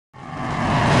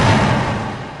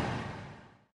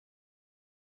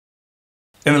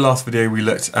In the last video we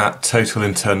looked at total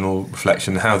internal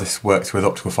reflection and how this works with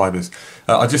optical fibres.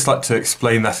 I'd just like to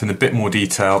explain that in a bit more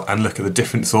detail and look at the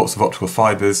different sorts of optical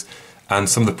fibres and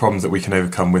some of the problems that we can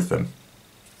overcome with them.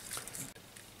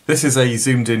 This is a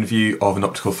zoomed in view of an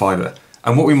optical fibre,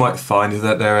 and what we might find is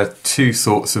that there are two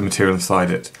sorts of material inside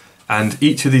it, and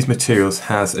each of these materials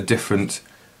has a different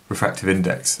refractive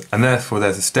index, and therefore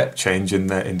there's a step change in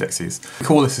their indexes. We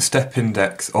call this a step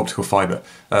index optical fibre,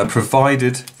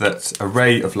 provided that a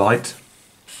ray of light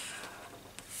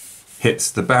hits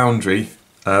the boundary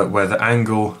where the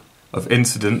angle of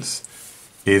incidence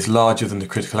is larger than the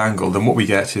critical angle, then what we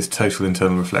get is total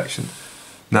internal reflection.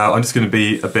 Now I'm just going to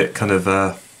be a bit kind of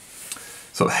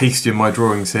sort of hasty in my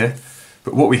drawings here,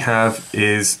 but what we have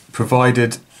is,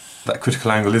 provided that critical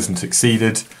angle isn't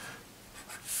exceeded,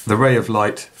 the ray of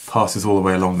light passes all the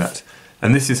way along that.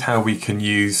 And this is how we can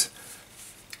use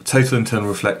total internal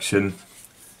reflection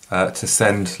to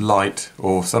send light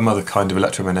or some other kind of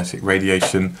electromagnetic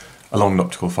radiation along an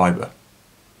optical fibre.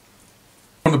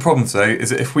 One of the problems though is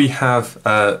that if we have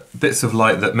bits of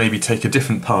light that maybe take a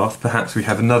different path, perhaps we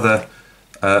have another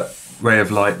ray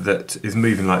of light that is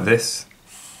moving like this,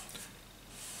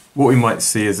 what we might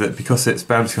see is that because it's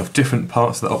bouncing off different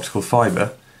parts of the optical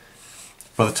fibre,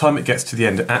 by the time it gets to the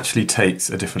end it actually takes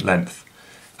a different length.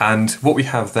 And what we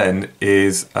have then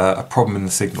is a problem in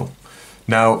the signal.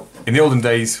 Now, in the olden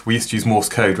days we used to use Morse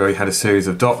code, where we had a series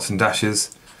of dots and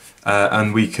dashes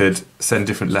and we could send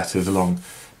different letters along.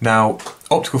 Now,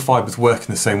 optical fibres work in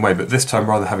the same way, but this time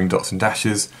rather than having dots and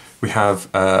dashes, we have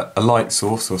a light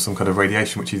source or some kind of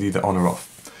radiation which is either on or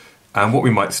off. And what we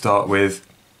might start with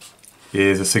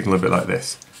is a signal a bit like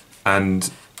this. And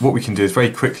what we can do is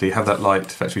very quickly have that light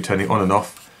effectively turning on and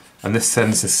off, and this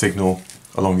sends a signal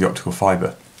along the optical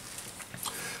fibre.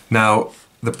 Now,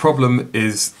 the problem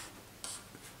is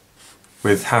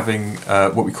with having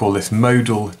what we call this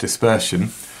modal dispersion,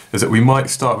 is that we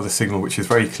might start with a signal which is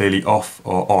very clearly off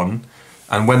or on,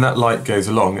 and when that light goes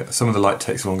along, some of the light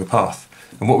takes a longer path.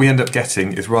 And what we end up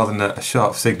getting is, rather than a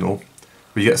sharp signal,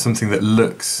 we get something that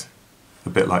looks a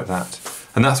bit like that.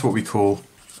 And that's what we call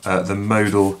the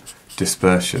modal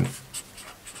dispersion.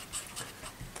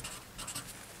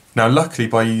 Now, luckily,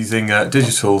 by using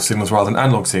digital signals rather than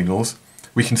analog signals,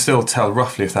 we can still tell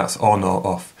roughly if that's on or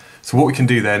off. So what we can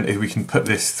do then is we can put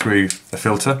this through a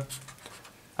filter,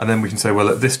 and then we can say, well,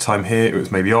 at this time here it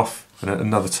was maybe off, and at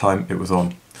another time it was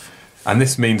on. And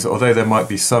this means that although there might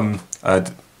be some,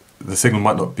 the signal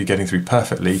might not be getting through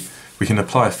perfectly, we can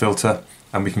apply a filter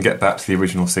and we can get back to the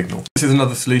original signal. This is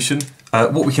another solution.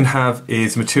 What we can have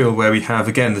is material where we have,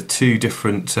 again, the two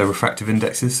different refractive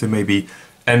indexes, so maybe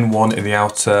N1 in the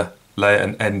outer layer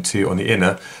and N2 on the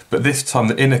inner, but this time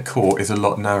the inner core is a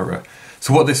lot narrower.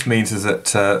 So what this means is that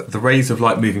the rays of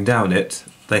light moving down it,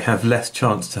 they have less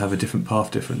chance to have a different path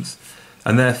difference,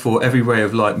 and therefore every ray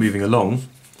of light moving along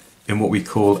in what we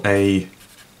call a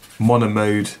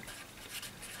monomode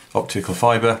optical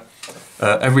fibre,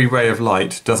 every ray of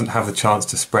light doesn't have the chance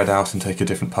to spread out and take a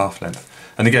different path length.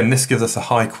 And again, this gives us a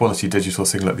high quality digital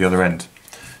signal at the other end.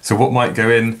 So what might go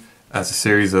in as a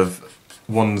series of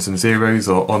ones and zeros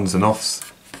or ons and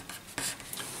offs,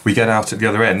 we get out at the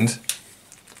other end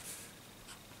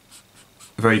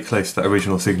very close to that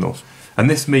original signal. And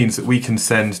this means that we can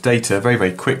send data very,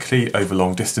 very quickly over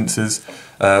long distances.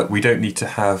 We don't need to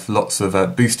have lots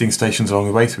of boosting stations along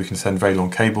the way, so we can send very long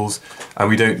cables, and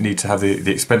we don't need to have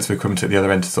the expensive equipment at the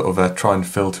other end to sort of try and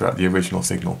filter out the original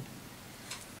signal.